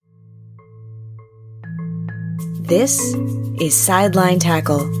This is Sideline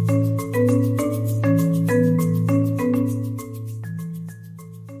Tackle.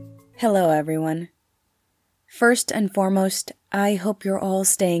 Hello, everyone. First and foremost, I hope you're all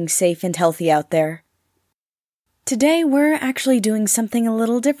staying safe and healthy out there. Today, we're actually doing something a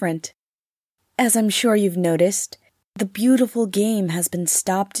little different. As I'm sure you've noticed, the beautiful game has been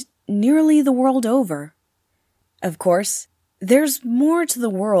stopped nearly the world over. Of course, there's more to the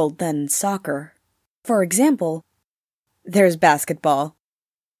world than soccer. For example, there's basketball.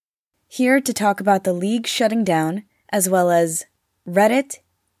 Here to talk about the league shutting down, as well as Reddit,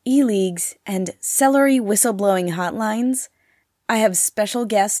 e-leagues, and celery whistleblowing hotlines, I have special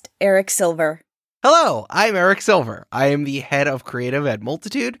guest Eric Silver. Hello, I'm Eric Silver. I am the head of creative at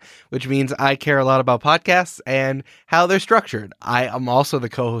Multitude, which means I care a lot about podcasts and how they're structured. I am also the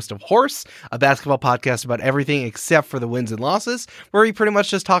co-host of Horse, a basketball podcast about everything except for the wins and losses, where we pretty much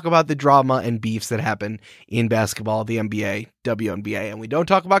just talk about the drama and beefs that happen in basketball, the NBA, WNBA, and we don't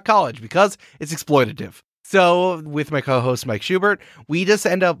talk about college because it's exploitative. So with my co-host Mike Schubert, we just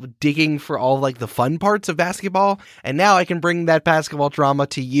end up digging for all like the fun parts of basketball. And now I can bring that basketball drama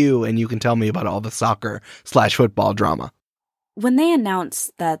to you and you can tell me about all the soccer/football drama. When they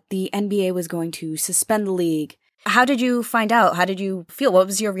announced that the NBA was going to suspend the league, how did you find out? How did you feel? What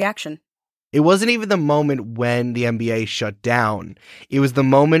was your reaction? It wasn't even the moment when the NBA shut down. It was the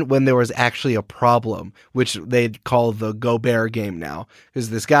moment when there was actually a problem, which they'd call the Gobert game now. Because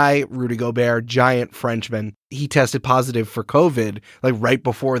this guy, Rudy Gobert, giant Frenchman, he tested positive for COVID, like right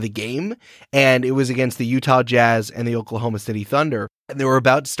before the game. And it was against the Utah Jazz and the Oklahoma City Thunder. And they were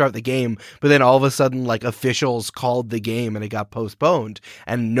about to start the game, but then all of a sudden, like, officials called the game and it got postponed,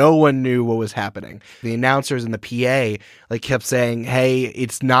 and no one knew what was happening. The announcers and the PA, like, kept saying, hey,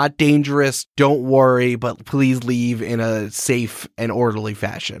 it's not dangerous, don't worry, but please leave in a safe and orderly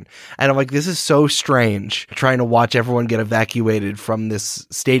fashion. And I'm like, this is so strange, trying to watch everyone get evacuated from this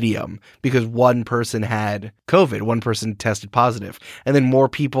stadium because one person had COVID, one person tested positive, and then more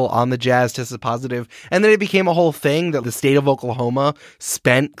people on the Jazz tested positive, and then it became a whole thing that the state of Oklahoma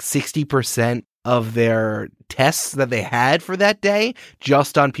spent 60% of their tests that they had for that day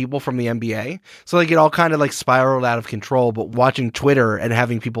just on people from the NBA. So like it all kind of like spiraled out of control, but watching Twitter and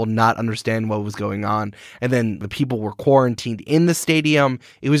having people not understand what was going on, and then the people were quarantined in the stadium,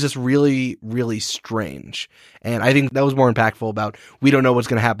 it was just really, really strange. And I think that was more impactful about we don't know what's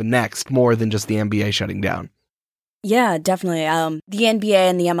going to happen next more than just the NBA shutting down. Yeah, definitely. The NBA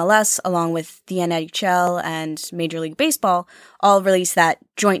and the MLS, along with the NHL and Major League Baseball, all released that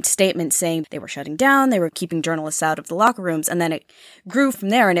joint statement saying they were shutting down, they were keeping journalists out of the locker rooms, and then it grew from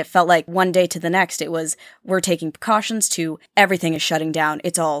there, and it felt like one day to the next, it was, we're taking precautions to everything is shutting down,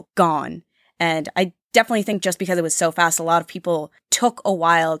 it's all gone. And I definitely think just because it was so fast, a lot of people took a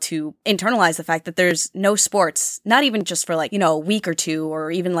while to internalize the fact that there's no sports, not even just for like, a week or two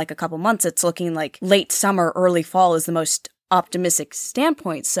or even like a couple months. It's looking like late summer, early fall is the most optimistic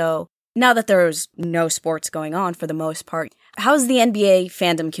standpoint. So now that there's no sports going on for the most part, how's the NBA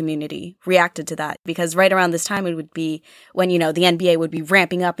fandom community reacted to that? Because right around this time, it would be when, the NBA would be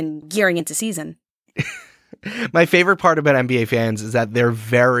ramping up and gearing into season. My favorite part about NBA fans is that they're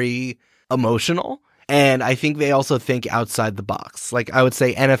very emotional. And I think they also think outside the box. Like I would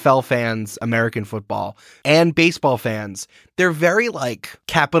say NFL fans, American football, and baseball fans, they're very like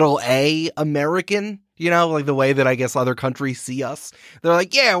capital A American, like the way that I guess other countries see us. They're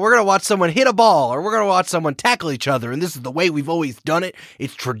like, yeah, we're going to watch someone hit a ball or we're going to watch someone tackle each other. And this is the way we've always done it.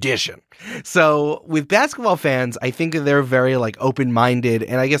 It's tradition. So with basketball fans, I think they're very like open-minded,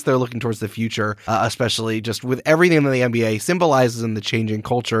 and I guess they're looking towards the future, especially just with everything that the NBA symbolizes in the changing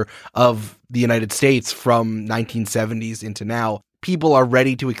culture of the United States from 1970s into now. People are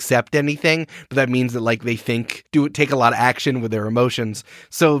ready to accept anything, but that means that like they take a lot of action with their emotions.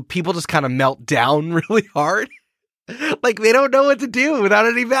 So people just kind of melt down really hard. Like they don't know what to do without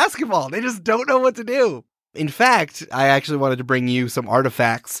any basketball. They just don't know what to do. In fact, I actually wanted to bring you some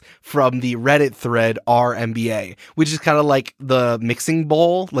artifacts from the Reddit thread RNBA, which is kind of like the mixing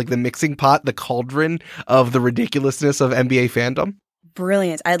bowl, like the mixing pot, the cauldron of the ridiculousness of NBA fandom.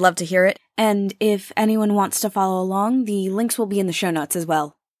 Brilliant. I'd love to hear it. And if anyone wants to follow along, the links will be in the show notes as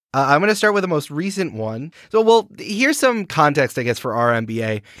well. I'm going to start with the most recent one. So, here's some context, I guess, for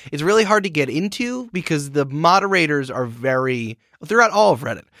RNBA. It's really hard to get into because the moderators are throughout all of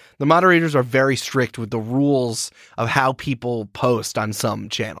Reddit, the moderators are very strict with the rules of how people post on some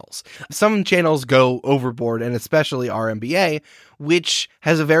channels. Some channels go overboard, and especially RNBA, which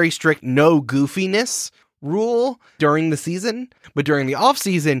has a very strict no goofiness rule during the season, but during the off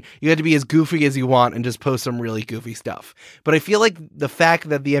season, you had to be as goofy as you want and just post some really goofy stuff. But I feel like the fact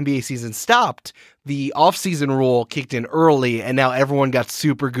that the NBA season stopped, the off season rule kicked in early, and now everyone got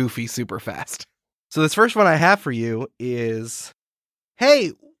super goofy super fast. So this first one I have for you is,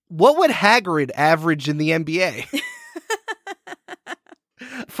 hey, what would Hagrid average in the NBA?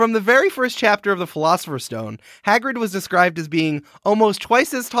 From the very first chapter of The Philosopher's Stone, Hagrid was described as being almost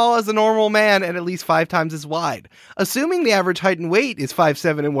twice as tall as a normal man and at least 5 times as wide. Assuming the average height and weight is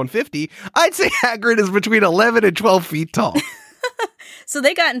 5'7" and 150, I'd say Hagrid is between 11 and 12 feet tall. So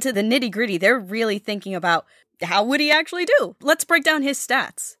they got into the nitty-gritty. They're really thinking about how would he actually do? Let's break down his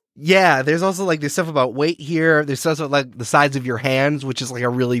stats. Yeah, there's also like there's stuff about weight here. There's stuff about like the size of your hands, which is like a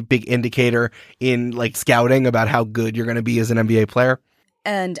really big indicator in like scouting about how good you're going to be as an NBA player.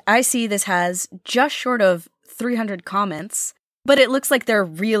 And I see this has just short of 300 comments, but it looks like they're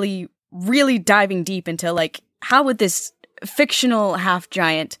really, really diving deep into like, how would this fictional half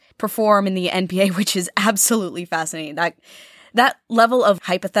giant perform in the NBA, which is absolutely fascinating. That level of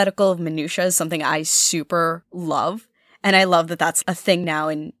hypothetical minutia is something I super love. And I love that that's a thing now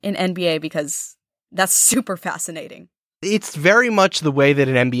in NBA because that's super fascinating. It's very much the way that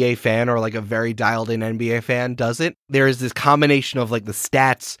an NBA fan or like a very dialed in NBA fan does it. There is this combination of like the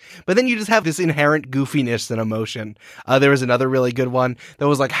stats, but then you just have this inherent goofiness and emotion. There was another really good one that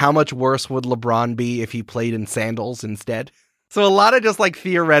was like, how much worse would LeBron be if he played in sandals instead? So a lot of just like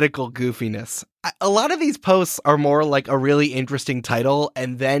theoretical goofiness. A lot of these posts are more like a really interesting title,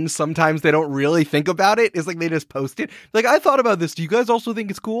 and then sometimes they don't really think about it. It's like they just post it. Like, I thought about this. Do you guys also think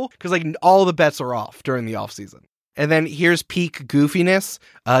it's cool? Because like all the bets are off during the off season. And then here's peak goofiness.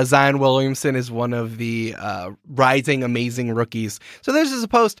 Zion Williamson is one of the rising amazing rookies. So there's just a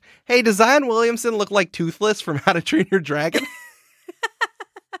post. Hey, does Zion Williamson look like Toothless from How to Train Your Dragon?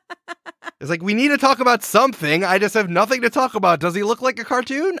 It's like, we need to talk about something. I just have nothing to talk about. Does he look like a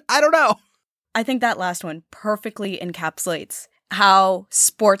cartoon? I don't know. I think that last one perfectly encapsulates how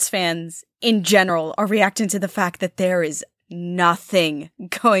sports fans in general are reacting to the fact that there is nothing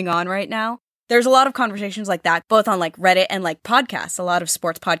going on right now. There's a lot of conversations like that, both on like Reddit and like podcasts, a lot of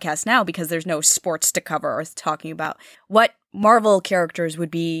sports podcasts now, because there's no sports to cover or talking about what Marvel characters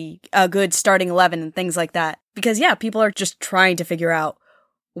would be a good starting 11 and things like that. Because yeah, people are just trying to figure out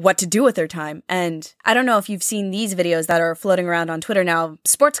what to do with their time. And I don't know if you've seen these videos that are floating around on Twitter now,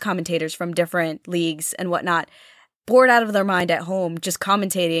 sports commentators from different leagues and whatnot, bored out of their mind at home, just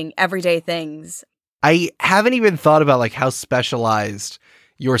commentating everyday things. I haven't even thought about like how specialized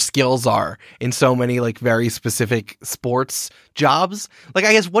your skills are in so many like very specific sports jobs. Like,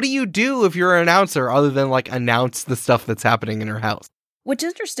 I guess, what do you do if you're an announcer other than like announce the stuff that's happening in your house? What's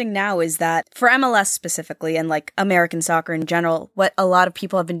interesting now is that for MLS specifically and like American soccer in general, what a lot of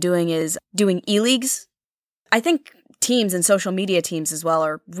people have been doing is doing e-leagues. I think teams and social media teams as well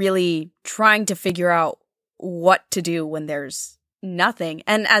are really trying to figure out what to do when there's nothing.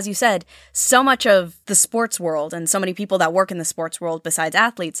 And as you said, so much of the sports world and so many people that work in the sports world besides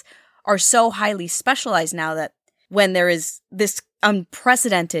athletes are so highly specialized now that when there is this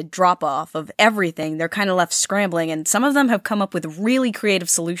unprecedented drop-off of everything, they're kind of left scrambling, and some of them have come up with really creative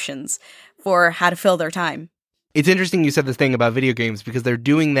solutions for how to fill their time. It's interesting you said this thing about video games because they're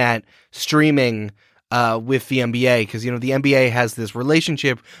doing that streaming with the NBA, because, you know, the NBA has this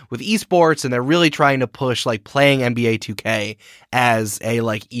relationship with esports and they're really trying to push like playing NBA 2K as a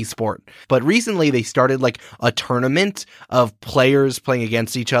like esport. But recently they started like a tournament of players playing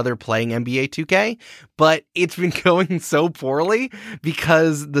against each other playing NBA 2K, but it's been going so poorly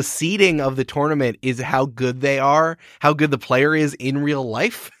because the seeding of the tournament is how good they are, how good the player is in real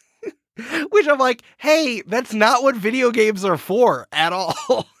life. Which I'm like, hey, that's not what video games are for at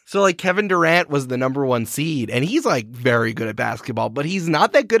all. So like Kevin Durant was the number 1 seed and he's like very good at basketball, but he's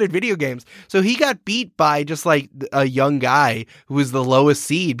not that good at video games. So he got beat by just like a young guy who was the lowest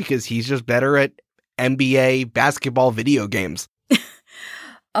seed because he's just better at NBA basketball video games.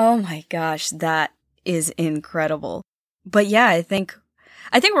 Oh my gosh, that is incredible. But yeah, I think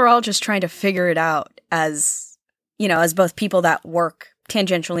we're all just trying to figure it out as, you know, as both people that work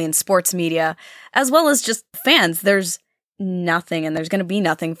tangentially in sports media, as well as just fans. There's nothing, and there's going to be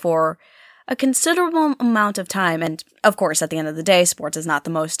nothing for a considerable amount of time. And of course, at the end of the day, sports is not the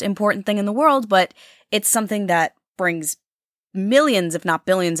most important thing in the world, but it's something that brings millions, if not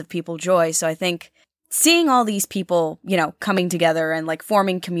billions of people joy. So I think seeing all these people, you know, coming together and like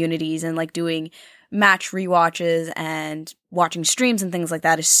forming communities and like doing match rewatches and watching streams and things like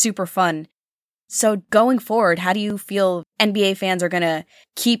that is super fun. So going forward, how do you feel NBA fans are going to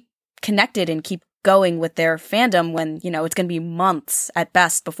keep connected and keep going with their fandom when, you know, it's going to be months at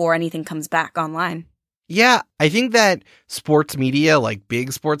best before anything comes back online? Yeah, I think that sports media, like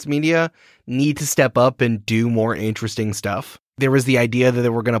big sports media, need to step up and do more interesting stuff. There was the idea that they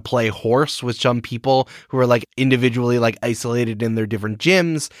were going to play horse with some people who are like individually like isolated in their different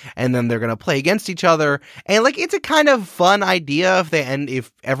gyms, and then they're going to play against each other. And like, it's a kind of fun idea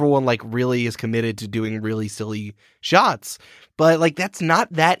if everyone like really is committed to doing really silly shots. But like, that's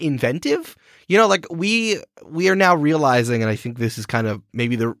not that inventive. You know, like we are now realizing, and I think this is kind of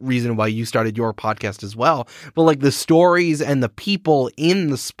maybe the reason why you started your podcast as well, but like the stories and the people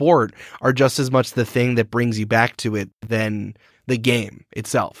in the sport are just as much the thing that brings you back to it than the game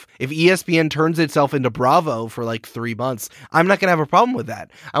itself. If ESPN turns itself into Bravo for like 3 months, I'm not going to have a problem with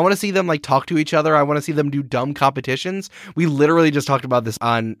that. I want to see them like talk to each other. I want to see them do dumb competitions. We literally just talked about this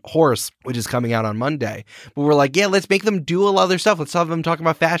on Horse, which is coming out on Monday. But we're like, yeah, let's make them do a lot of other stuff. Let's have them talk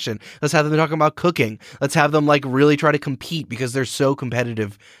about fashion. Let's have them talking about cooking. Let's have them like really try to compete because they're so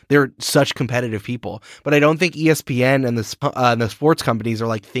competitive. They're such competitive people. But I don't think ESPN and the sports companies are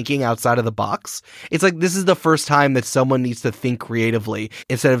like thinking outside of the box. It's like this is the first time that someone needs to think creatively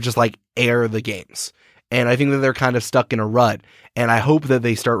instead of just like air the games. And I think that they're kind of stuck in a rut. And I hope that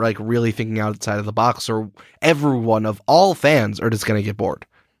they start like really thinking outside of the box, or everyone of all fans are just going to get bored.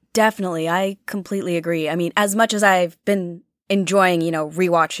 Definitely. I completely agree. I mean, as much as I've been enjoying,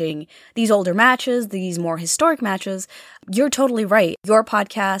 rewatching these older matches, these more historic matches, you're totally right. Your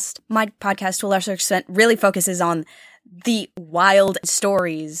podcast, my podcast to a lesser extent, really focuses on the wild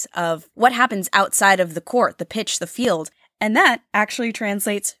stories of what happens outside of the court, the pitch, the field. And that actually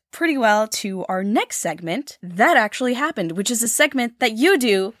translates pretty well to our next segment, That Actually Happened, which is a segment that you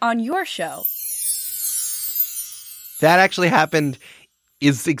do on your show. That Actually Happened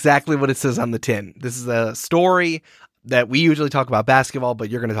is exactly what it says on the tin. This is a story that we usually talk about basketball,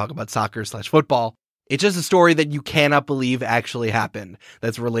 but you're going to talk about soccer/football. It's just a story that you cannot believe actually happened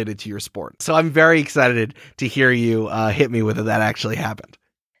that's related to your sport. So I'm very excited to hear you hit me with it. That actually happened.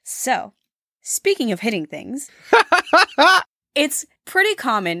 So, speaking of hitting things, it's pretty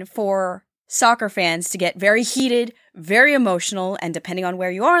common for soccer fans to get very heated, very emotional, and depending on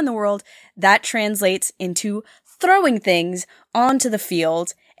where you are in the world, that translates into throwing things onto the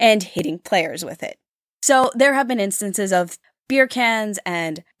field and hitting players with it. So there have been instances of beer cans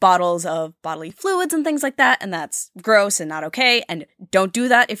and bottles of bodily fluids and things like that, and that's gross and not okay, and don't do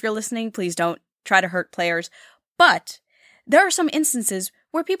that if you're listening. Please don't try to hurt players. But there are some instances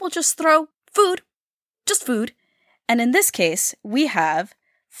where people just throw food, just food. And in this case, we have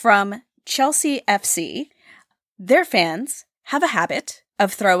from Chelsea FC, their fans have a habit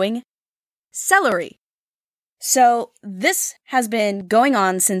of throwing celery. So this has been going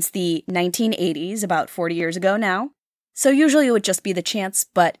on since the 1980s, about 40 years ago now. So usually it would just be the chance,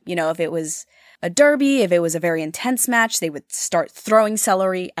 but, if it was a derby, if it was a very intense match, they would start throwing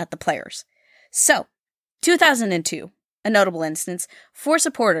celery at the players. So, 2002, a notable instance, 4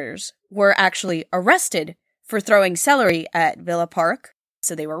 supporters were actually arrested for throwing celery at Villa Park.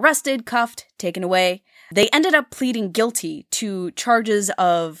 So they were arrested, cuffed, taken away. They ended up pleading guilty to charges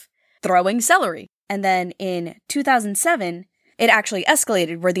of throwing celery. And then in 2007, it actually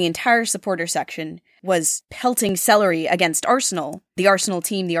escalated where the entire supporter section was pelting celery against Arsenal, the Arsenal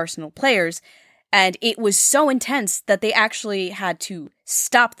team, the Arsenal players. And it was so intense that they actually had to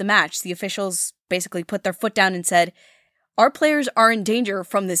stop the match. The officials basically put their foot down and said, our players are in danger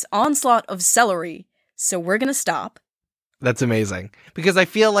from this onslaught of celery, so we're going to stop. That's amazing. Because I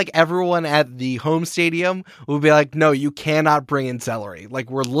feel like everyone at the home stadium would be like, no, you cannot bring in celery. Like,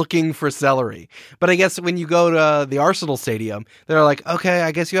 we're looking for celery. But I guess when you go to the Arsenal stadium, they're like, okay,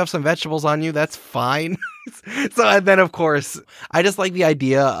 I guess you have some vegetables on you. That's fine. So, and then, of course, I just like the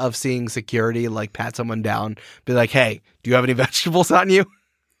idea of seeing security, like, pat someone down, be like, hey, do you have any vegetables on you?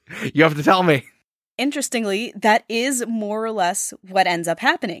 You have to tell me. Interestingly, that is more or less what ends up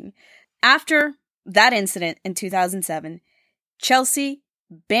happening. After that incident in 2007, Chelsea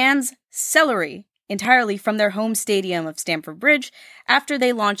bans celery entirely from their home stadium of Stamford Bridge after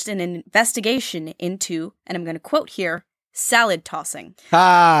they launched an investigation into, and I'm going to quote here, salad tossing.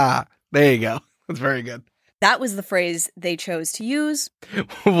 Ah, there you go. That's very good. That was the phrase they chose to use.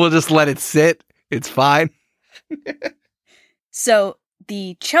 We'll just let it sit. It's fine. So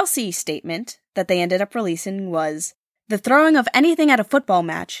the Chelsea statement that they ended up releasing was, the throwing of anything at a football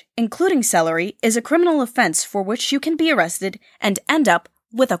match, including celery, is a criminal offense for which you can be arrested and end up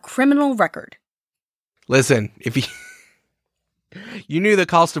with a criminal record. Listen, if you knew the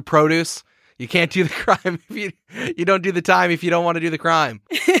cost of produce, you can't do the crime if you don't do the time if you don't want to do the crime.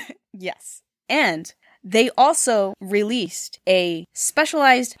 Yes. And they also released a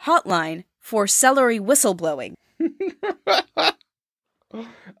specialized hotline for celery whistleblowing.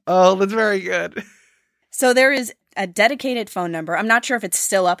 Oh, that's very good. So there is a dedicated phone number. I'm not sure if it's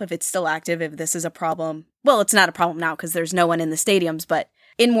still up, if it's still active, if this is a problem. Well, it's not a problem now because there's no one in the stadiums, but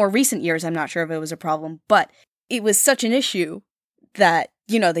in more recent years, I'm not sure if it was a problem. But it was such an issue that,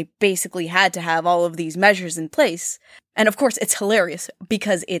 they basically had to have all of these measures in place. And of course, it's hilarious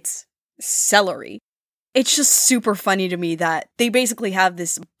because it's celery. It's just super funny to me that they basically have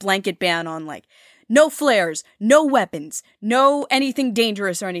this blanket ban on no flares, no weapons, no anything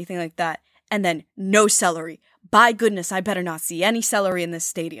dangerous or anything like that. And then no celery. By goodness, I better not see any celery in this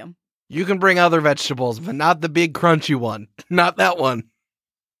stadium. You can bring other vegetables, but not the big crunchy one. Not that one.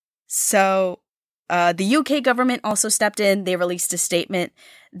 So, the UK government also stepped in. They released a statement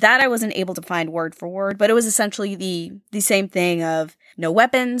that I wasn't able to find word for word, but it was essentially the same thing of no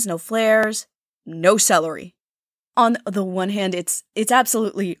weapons, no flares, no celery. On the one hand, it's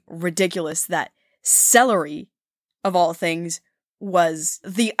absolutely ridiculous that celery, of all things, was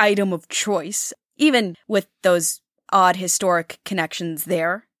the item of choice, even with those odd historic connections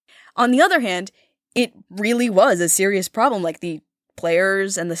there. On the other hand, it really was a serious problem. The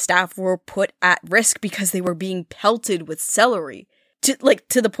players and the staff were put at risk because they were being pelted with celery to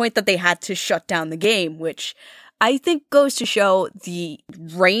the point that they had to shut down the game, which I think goes to show the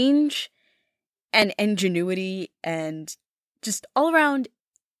range and ingenuity and just all around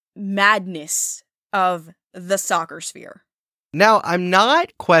madness of the soccer sphere. Now, I'm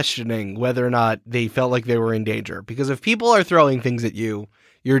not questioning whether or not they felt like they were in danger, because if people are throwing things at you,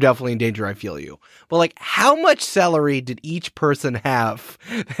 you're definitely in danger, I feel you. But, how much celery did each person have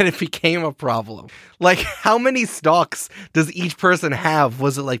that it became a problem? How many stalks does each person have?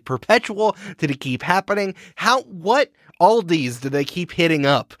 Was it, perpetual? Did it keep happening? What Aldi's do they keep hitting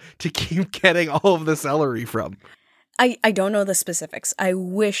up to keep getting all of the celery from? I don't know the specifics. I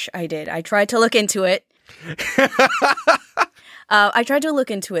wish I did. I tried to look into it.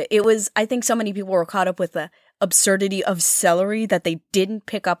 It was, I think so many people were caught up with the absurdity of celery that they didn't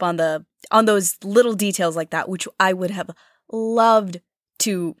pick up on those little details like that, which I would have loved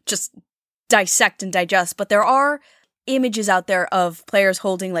to just dissect and digest. But there are images out there of players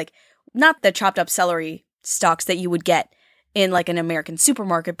holding not the chopped up celery stalks that you would get in an American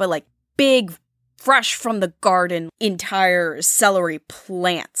supermarket, but big, fresh from the garden, entire celery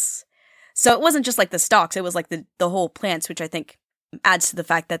plants. So it wasn't just the stalks, it was the whole plants, which I think adds to the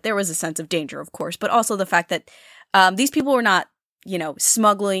fact that there was a sense of danger, of course, but also the fact that these people were not,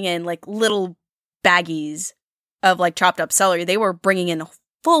 smuggling in little baggies of chopped up celery. They were bringing in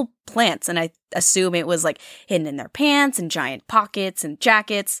full plants, and I assume it was hidden in their pants and giant pockets and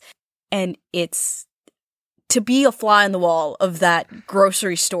jackets. And it's to be a fly on the wall of that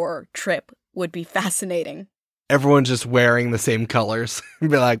grocery store trip would be fascinating. Everyone's just wearing the same colors. Be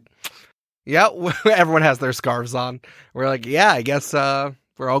like, yeah, everyone has their scarves on. We're like, yeah, I guess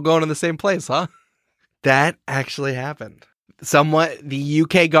we're all going to the same place, huh? That actually happened. The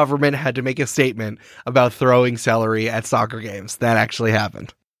UK government had to make a statement about throwing celery at soccer games. That actually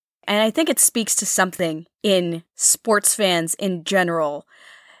happened. And I think it speaks to something in sports fans in general.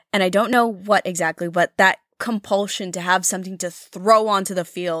 And I don't know what exactly, but that compulsion to have something to throw onto the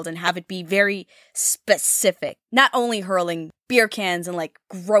field and have it be very specific. Not only hurling beer cans and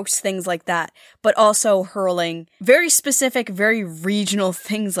gross things like that, but also hurling very specific, very regional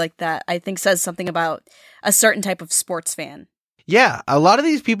things like that, I think says something about a certain type of sports fan. Yeah, a lot of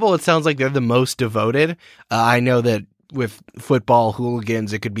these people, it sounds like they're the most devoted. I know that with football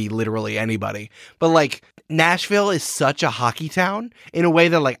hooligans, it could be literally anybody. But Nashville is such a hockey town in a way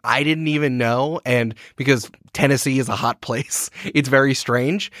that I didn't even know. And because Tennessee is a hot place, it's very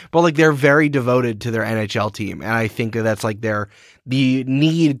strange. But they're very devoted to their NHL team. And I think that's the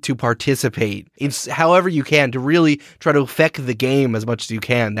need to participate in however you can to really try to affect the game as much as you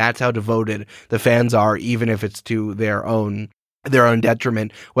can. That's how devoted the fans are, even if it's to their own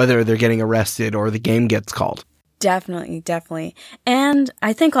detriment, whether they're getting arrested or the game gets called. Definitely. And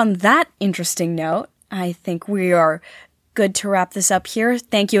I think on that interesting note, I think we are good to wrap this up here.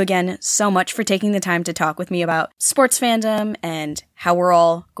 Thank you again so much for taking the time to talk with me about sports fandom and how we're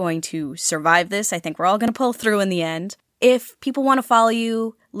all going to survive this. I think we're all going to pull through in the end. If people want to follow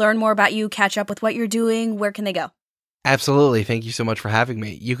you, learn more about you, catch up with what you're doing, where can they go? Absolutely. Thank you so much for having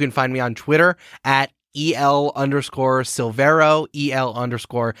me. You can find me on Twitter at EL_Silvero,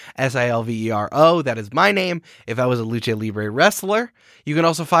 EL_SILVERO. That is my name if I was a Lucha Libre wrestler. You can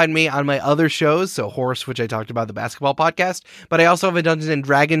also find me on my other shows, so Horse, which I talked about, the basketball podcast, but I also have a Dungeons and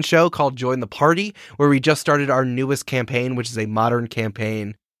Dragons show called Join the Party, where we just started our newest campaign, which is a modern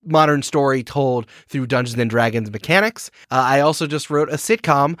campaign modern story told through Dungeons & Dragons mechanics. I also just wrote a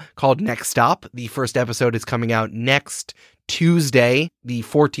sitcom called Next Stop. The first episode is coming out next Tuesday, the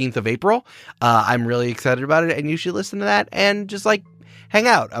 14th of April. I'm really excited about it, and you should listen to that and just hang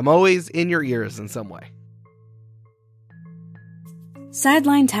out. I'm always in your ears in some way.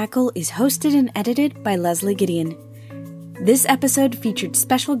 Sideline Tackle is hosted and edited by Leslie Gideon. This episode featured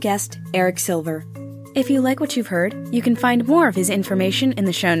special guest Eric Silver. If you like what you've heard, you can find more of his information in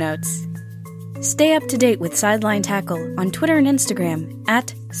the show notes. Stay up to date with Sideline Tackle on Twitter and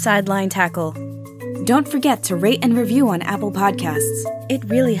Instagram @Sideline Tackle. Don't forget to rate and review on Apple Podcasts. It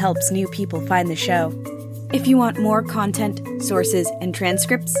really helps new people find the show. If you want more content, sources, and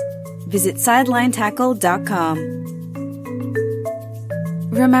transcripts, visit SidelineTackle.com.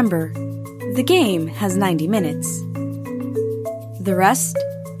 Remember, the game has 90 minutes. The rest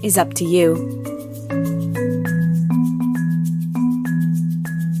is up to you.